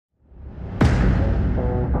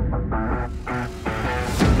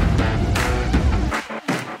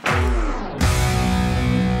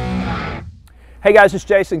Hey guys, it's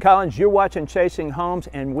Jason Collins. You're watching Chasing Homes,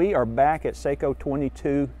 and we are back at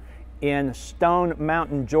SECO22 in Stone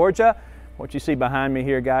Mountain, Georgia. What you see behind me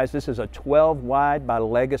here, guys, this is a 12 wide by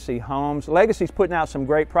Legacy Homes. Legacy's putting out some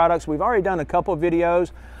great products. We've already done a couple of videos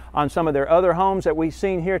on some of their other homes that we've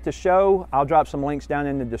seen here at the show. I'll drop some links down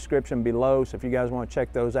in the description below, so if you guys want to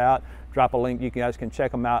check those out, drop a link. You guys can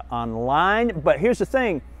check them out online. But here's the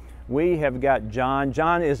thing. We have got John.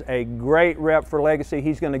 John is a great rep for Legacy.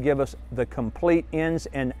 He's going to give us the complete ins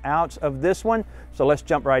and outs of this one. So let's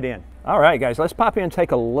jump right in. All right, guys, let's pop in and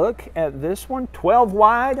take a look at this one. 12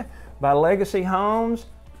 wide by Legacy Homes.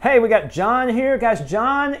 Hey, we got John here. Guys,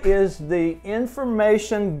 John is the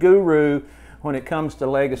information guru when it comes to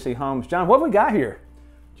Legacy Homes. John, what have we got here?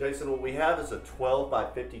 Jason, what we have is a 12 by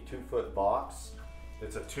 52 foot box.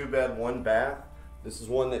 It's a 2-bed, 1-bath. This is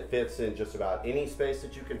one that fits in just about any space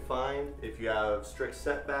that you can find. If you have strict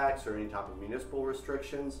setbacks or any type of municipal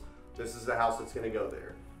restrictions, this is the house that's going to go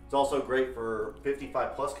there. It's also great for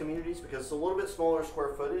 55 plus communities because it's a little bit smaller square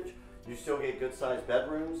footage. You still get good sized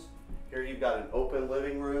bedrooms. Here you've got an open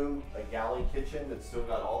living room, a galley kitchen that's still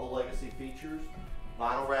got all the Legacy features.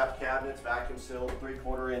 Vinyl wrap cabinets, vacuum sealed,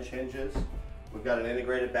 3/4 inch hinges. We've got an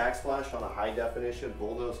integrated backsplash on a high definition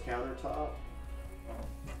bullnose countertop.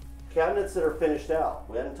 Cabinets that are finished out.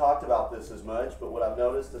 We haven't talked about this as much, but what I've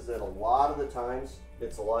noticed is that a lot of the times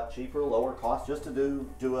it's a lot cheaper, lower cost just to do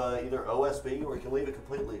either OSB or you can leave it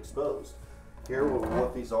completely exposed. Here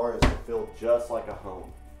what these are is to feel just like a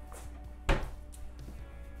home.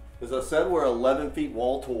 As I said, we're 11 feet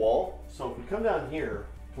wall to wall. So if we come down here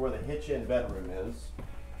to where the hitch-in bedroom is,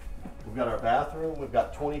 we've got our bathroom. We've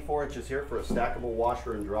got 24 inches here for a stackable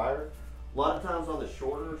washer and dryer. A lot of times on the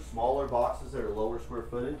shorter, smaller boxes that are lower square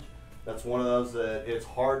footage, that's one of those that it's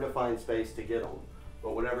hard to find space to get on.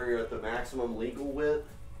 But whenever you're at the maximum legal width,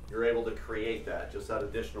 you're able to create that. Just that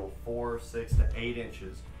additional 4, 6 to 8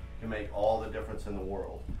 inches can make all the difference in the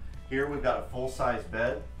world. Here we've got a full-size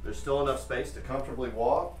bed. There's still enough space to comfortably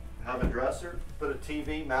walk, have a dresser, put a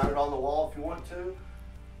TV mounted on the wall if you want to.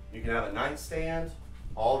 You can have a nightstand.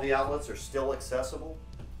 All the outlets are still accessible.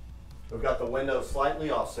 We've got the window slightly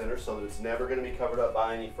off center so that it's never going to be covered up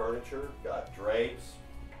by any furniture. Got drapes,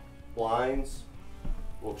 blinds,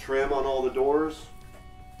 we'll trim on all the doors.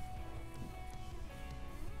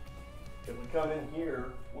 If we come in here,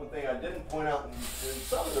 one thing I didn't point out in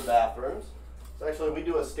some of the bathrooms is actually we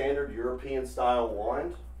do a standard European style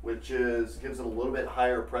wand, which gives it a little bit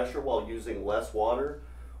higher pressure while using less water.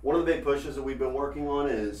 One of the big pushes that we've been working on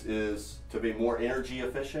is to be more energy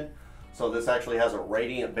efficient. So this actually has a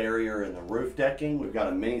radiant barrier in the roof decking. We've got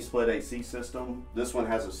a mini split AC system. This one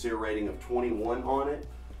has a SEER rating of 21 on it.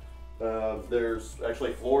 There's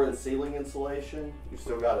actually floor and ceiling insulation. You've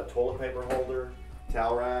still got a toilet paper holder,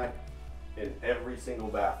 towel rack in every single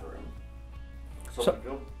bathroom.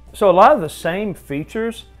 So a lot of the same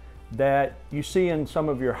features that you see in some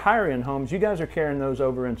of your higher end homes, you guys are carrying those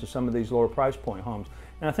over into some of these lower price point homes.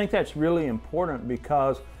 And I think that's really important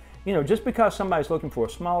because, you know, just because somebody's looking for a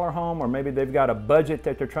smaller home or maybe they've got a budget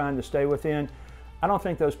that they're trying to stay within, I don't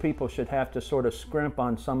think those people should have to sort of scrimp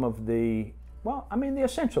on some of the, well, I mean, the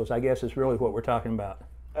essentials, I guess, is really what we're talking about.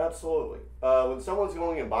 Absolutely. When someone's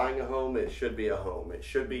going and buying a home, it should be a home. It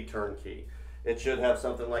should be turnkey. It should have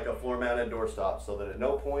something like a floor-mounted doorstop so that at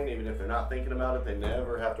no point, even if they're not thinking about it, they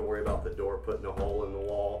never have to worry about the door putting a hole in the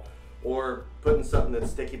wall or putting something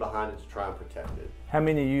that's sticky behind it to try and protect it. How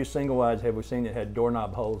many of you single wides have we seen that had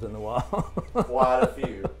doorknob holes in the wall? Quite a few.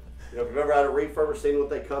 You know, if you've ever had a refurb or seen what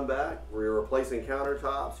they come back, where you're replacing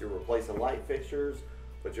countertops, you're replacing light fixtures,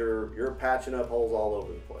 but you're patching up holes all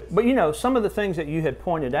over the place. But you know, some of the things that you had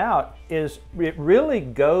pointed out is it really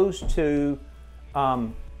goes to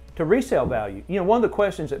resale value. You know, one of the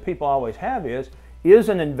questions that people always have is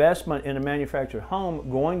an investment in a manufactured home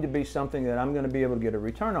going to be something that I'm going to be able to get a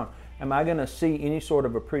return on? Am I going to see any sort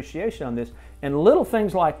of appreciation on this? And little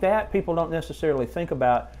things like that, people don't necessarily think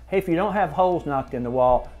about. Hey, if you don't have holes knocked in the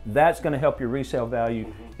wall, that's going to help your resale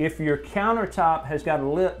value. If your countertop has got a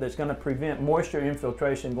lip that's going to prevent moisture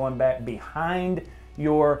infiltration going back behind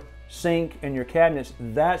your sink and your cabinets,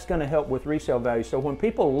 that's going to help with resale value. So when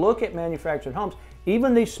people look at manufactured homes,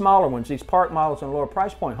 even these smaller ones, these park models and lower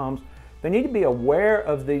price point homes, they need to be aware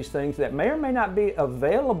of these things that may or may not be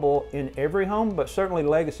available in every home, but certainly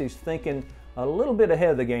Legacy's thinking a little bit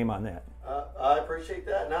ahead of the game on that. I appreciate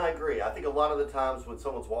that, and I agree. I think a lot of the times when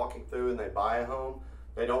someone's walking through and they buy a home,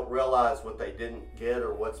 they don't realize what they didn't get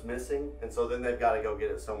or what's missing, and so then they've got to go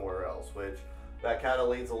get it somewhere else, which that kind of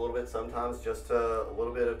leads a little bit sometimes just to a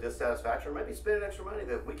little bit of dissatisfaction, maybe spending extra money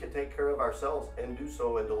that we can take care of ourselves and do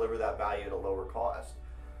so and deliver that value at a lower cost.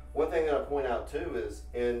 One thing that I point out too is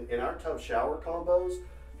in our tub shower combos,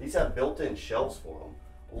 these have built-in shelves for them.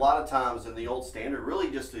 A lot of times in the old standard, really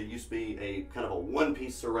just it used to be a kind of a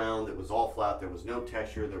one-piece surround that was all flat. There was no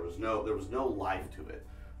texture. There was no life to it.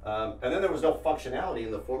 And then there was no functionality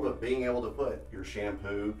in the form of being able to put your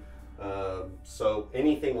shampoo, so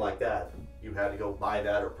anything like that. You had to go buy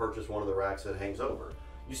that or purchase one of the racks that hangs over.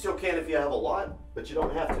 You still can if you have a lot, but you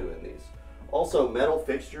don't have to in these. Also, metal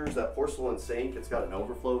fixtures, that porcelain sink, it's got an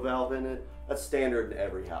overflow valve in it. That's standard in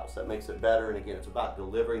every house. That makes it better, and again, it's about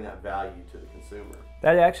delivering that value to the consumer.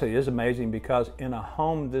 That actually is amazing, because in a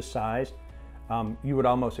home this size, you would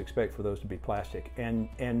almost expect for those to be plastic.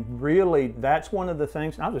 And really, that's one of the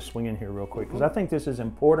things, I'll just swing in here real quick, because I think this is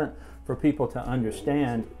important for people to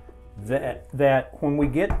understand that when we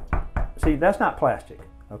get, see, that's not plastic,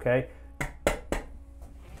 okay?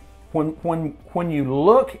 When you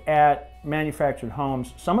look at manufactured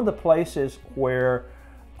homes, some of the places where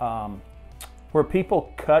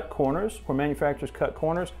people cut corners, where manufacturers cut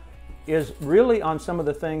corners, is really on some of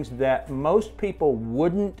the things that most people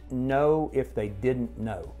wouldn't know if they didn't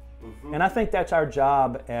know. And I think that's our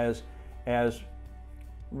job as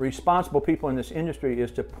responsible people in this industry,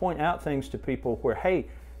 is to point out things to people where, hey,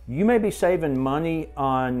 you may be saving money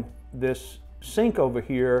on this sink over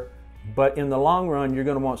here, but in the long run, you're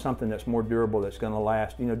going to want something that's more durable, that's going to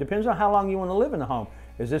last. You know, depends on how long you want to live in the home.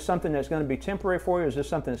 Is this something that's going to be temporary for you, or is this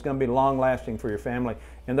something that's going to be long-lasting for your family?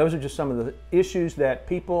 And those are just some of the issues that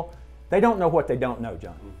people, they don't know what they don't know,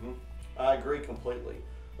 John. I agree completely.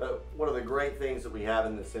 One of the great things that we have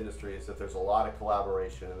in this industry is that there's a lot of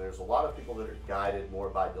collaboration, and there's a lot of people that are guided more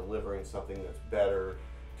by delivering something that's better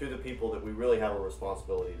to the people that we really have a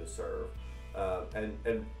responsibility to serve.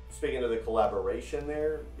 And speaking of the collaboration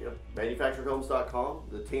there, you know, manufacturedhomes.com,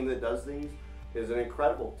 the team that does these is an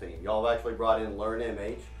incredible team. Y'all have actually brought in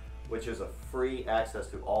LearnMH, which is a free access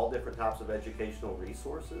to all different types of educational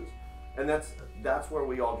resources. And that's where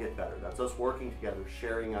we all get better. That's us working together,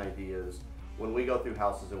 sharing ideas. When we go through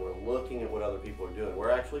houses and we're looking at what other people are doing,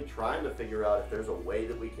 we're actually trying to figure out if there's a way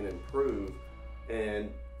that we can improve and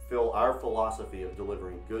fill our philosophy of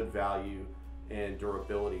delivering good value and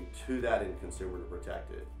durability to that end consumer to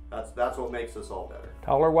protect it. That's what makes us all better.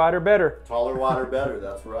 Taller, wider, better. Taller, wider, better,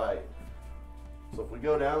 that's right. So if we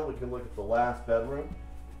go down, we can look at the last bedroom.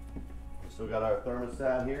 We still got our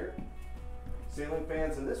thermostat here. Ceiling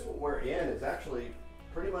fans, and this one we're in is actually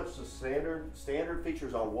pretty much the standard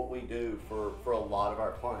features on what we do for a lot of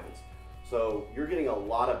our clients. So you're getting a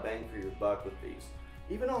lot of bang for your buck with these.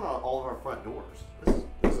 Even on all of our front doors.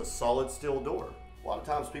 This is a solid steel door. A lot of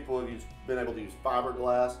times people have been able to use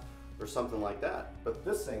fiberglass or something like that, but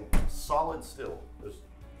this thing, solid steel. There's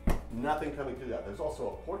nothing coming through that. There's also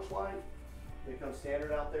a porch light that comes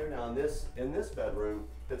standard out there. Now in this bedroom,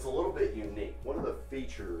 it's a little bit unique. One of the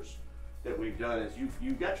features that we've done is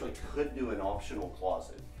you actually could do an optional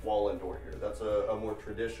closet, wall and door here. That's a more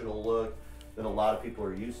traditional look than a lot of people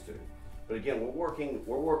are used to. But again, we're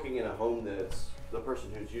working in a home that's, the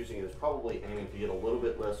person who's using it is probably aiming to get a little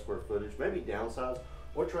bit less square footage, maybe downsize.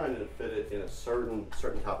 We're trying to fit it in a certain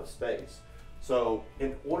type of space. So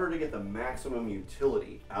in order to get the maximum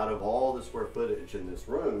utility out of all the square footage in this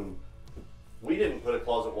room, we didn't put a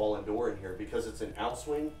closet, wall, and door in here because it's an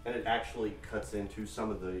outswing and it actually cuts into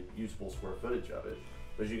some of the usable square footage of it.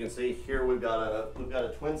 As you can see here, we've got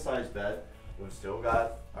a twin size bed. We've still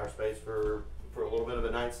got our space for a little bit of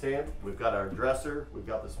a nightstand. We've got our dresser, we've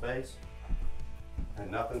got the space,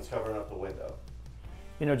 and nothing's covering up the window.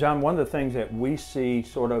 You know, John, one of the things that we see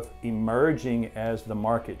sort of emerging as the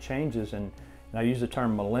market changes, and I use the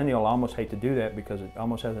term millennial, I almost hate to do that because it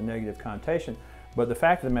almost has a negative connotation, but the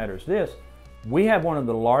fact of the matter is this: we have one of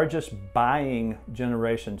the largest buying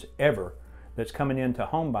generations ever that's coming into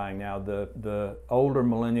home buying now. The older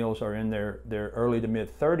millennials are in their early to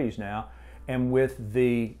mid 30s now, and with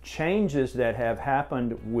the changes that have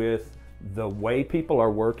happened with the way people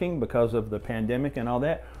are working because of the pandemic and all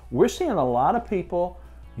that, we're seeing a lot of people,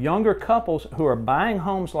 younger couples, who are buying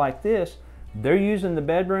homes like this. They're using the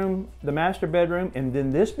bedroom, the master bedroom, and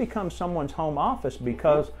then this becomes someone's home office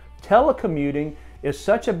because telecommuting is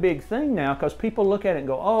such a big thing now, because people look at it and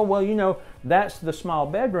go, oh, well, you know, that's the small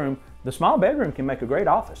bedroom. The small bedroom can make a great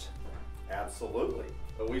office. Absolutely.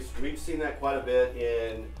 We've seen that quite a bit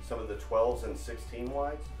in some of the 12s and 16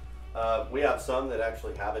 wides. We have some that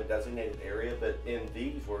actually have a designated area, but in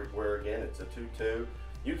these where again, it's a 2.2,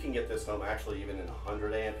 you can get this home actually even in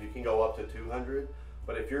 100 amp. You can go up to 200.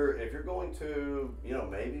 But if you're going to, you know,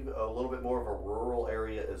 maybe a little bit more of a rural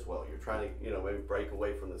area as well, you're trying to, you know, maybe break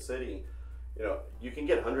away from the city, you know, you can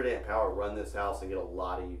get 100 amp power, run this house, and get a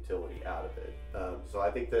lot of utility out of it. So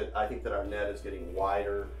I think that our net is getting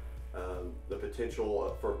wider the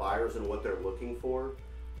potential for buyers and what they're looking for.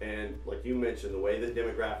 And like you mentioned, the way that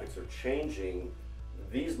demographics are changing,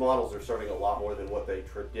 these models are starting a lot more than what they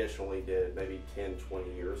traditionally did maybe 10,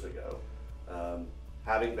 20 years ago.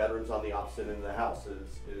 Having bedrooms on the opposite end of the house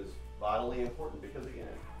is vitally important because, again,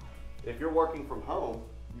 if you're working from home,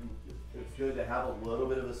 it's good to have a little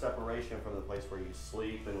bit of a separation from the place where you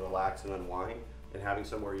sleep and relax and unwind, and having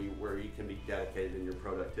somewhere where you can be dedicated in your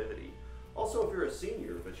productivity. Also, if you're a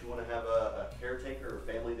senior but you want to have a caretaker or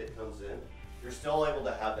family that comes in, you're still able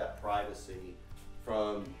to have that privacy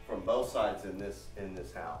from both sides in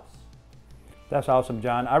this house. That's awesome,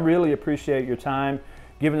 John. I really appreciate your time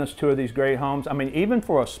giving us a tour of these great homes. I mean, even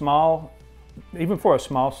for a small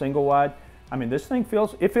single wide, I mean, this thing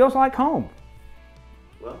feels like home.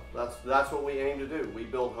 Well, that's what we aim to do. We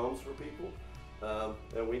build homes for people,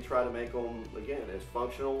 and we try to make them, again, as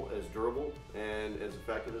functional, as durable, and as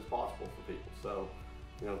effective as possible for people. So,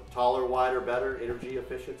 you know, taller, wider, better, energy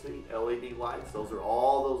efficiency, LED lights, those are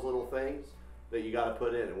all those little things that you got to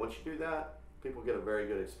put in. And once you do that, people get a very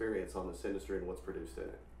good experience on this industry and what's produced in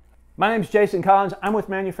it. My name is Jason Collins. I'm with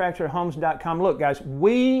ManufacturedHomes.com. Look, guys,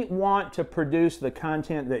 we want to produce the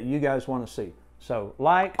content that you guys want to see. So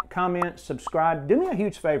like, comment, subscribe. Do me a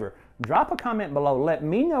huge favor. Drop a comment below. Let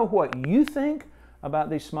me know what you think about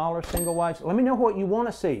these smaller single wides. Let me know what you want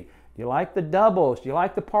to see. Do you like the doubles? Do you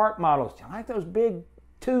like the park models? Do you like those big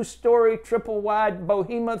 2-story, triple wide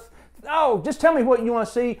behemoth? Oh, just tell me what you want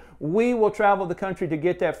to see. We will travel the country to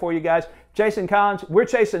get that for you guys. Jason Collins, we're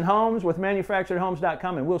chasing homes with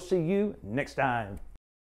ManufacturedHomes.com, and we'll see you next time.